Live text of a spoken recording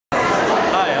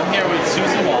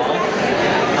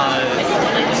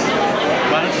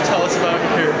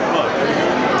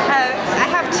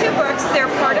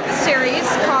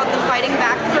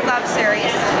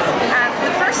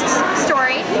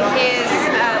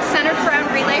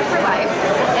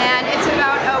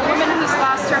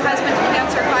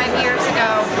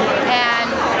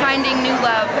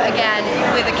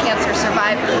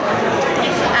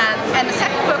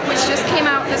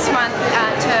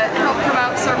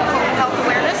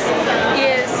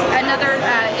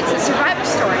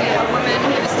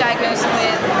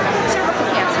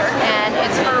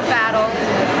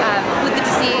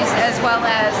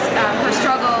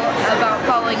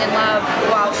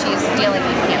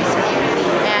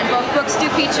do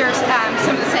feature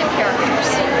some of the same characters.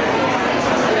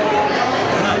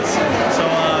 Nice. So,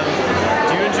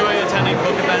 do you enjoy attending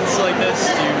book events like this?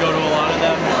 Do you go to a lot of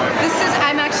them?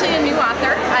 I'm actually a new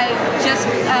author. I just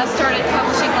started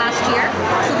publishing last year,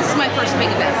 so this is my first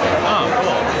big event. Oh,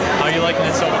 cool. How are you liking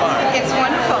it so far? It's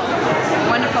wonderful.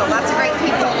 Wonderful. Lots of great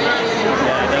people.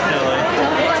 Yeah, definitely.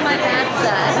 Don't my bad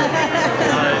side.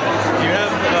 Do you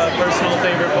have a personal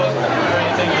favorite book or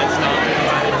anything that's not been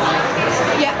mine?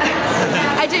 Yeah,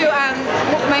 I do.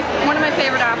 One of my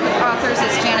favorite authors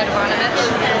is Janet Ivanovich,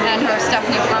 and her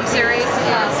Stephanie Plum series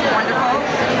is wonderful.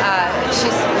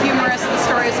 She's humorous, the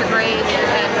stories are great,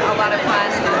 and a lot of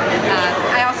fun.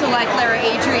 I also like Lara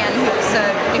Adrian, who's a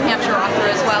New Hampshire author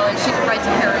as well, and she writes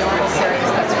a paranormal series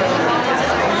that's really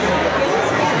fantastic.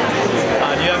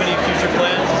 Do you have any future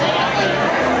plans?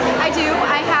 I do.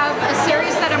 I have a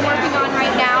series that I'm working on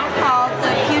right now called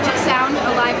the Puget Sound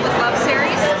Alive with Love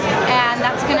series, and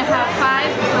that's going to have 5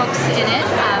 books in it.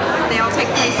 They all take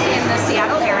place in the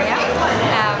Seattle area,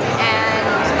 and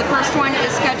the first one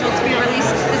is scheduled to be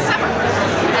released this summer,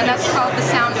 and that's called The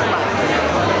Sound of Love.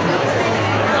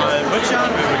 What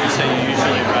genre would you say you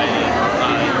usually write in?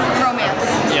 Romance.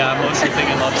 Yeah, I'm mostly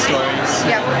thinking love stories.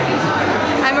 Yep.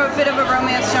 I'm a bit of a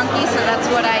romance junkie, so that's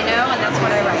what I know, and that's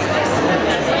what I write.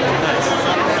 Nice.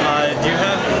 Do you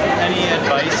have any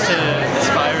advice to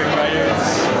aspiring writers?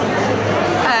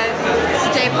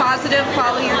 Stay positive,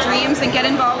 follow your dreams, and get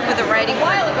involved with a writing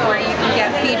group where you can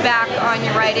get feedback on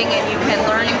your writing and you can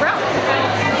learn and grow.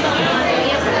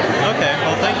 Okay,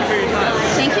 well thank you for your time.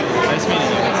 Thank you. Nice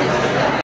meeting you.